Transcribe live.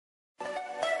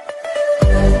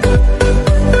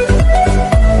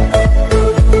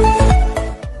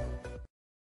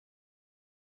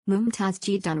Mumtaz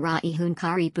Jiddan Ra'ihun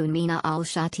Karibun Mina al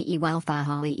Shati'i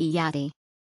Walfahali Iyadi.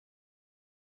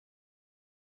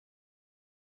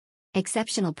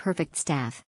 Exceptional perfect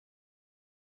staff.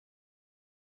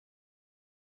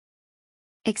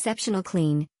 Exceptional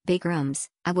clean, big rooms,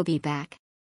 I will be back.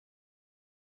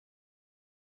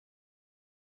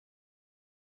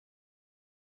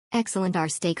 Excellent, our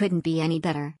stay couldn't be any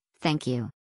better, thank you.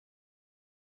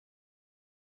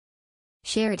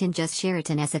 Sheraton, just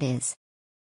Sheraton as it is.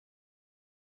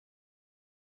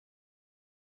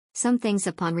 Some things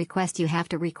upon request you have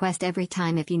to request every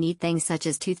time if you need things such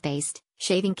as toothpaste,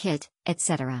 shaving kit,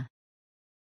 etc.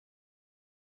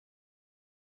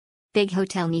 Big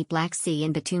hotel neat Black Sea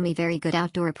in Batumi, very good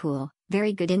outdoor pool,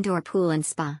 very good indoor pool and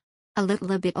spa. A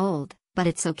little a bit old, but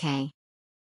it's okay.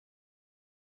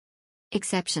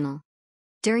 Exceptional.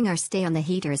 During our stay on the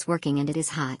heater is working and it is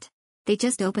hot. They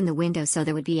just opened the window so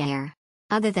there would be air.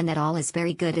 Other than that all is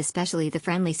very good, especially the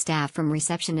friendly staff from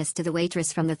receptionist to the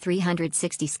waitress from the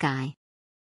 360 sky.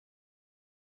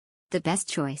 The best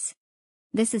choice.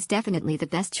 This is definitely the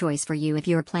best choice for you if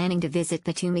you're planning to visit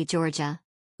Batumi, Georgia.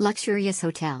 Luxurious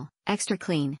hotel, extra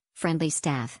clean, friendly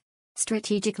staff.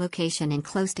 Strategic location and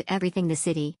close to everything, the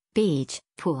city, beach,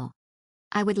 pool.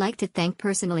 I would like to thank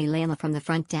personally Layla from the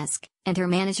front desk, and her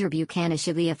manager Buchanan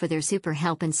Shalia for their super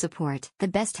help and support. The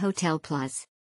best hotel plus.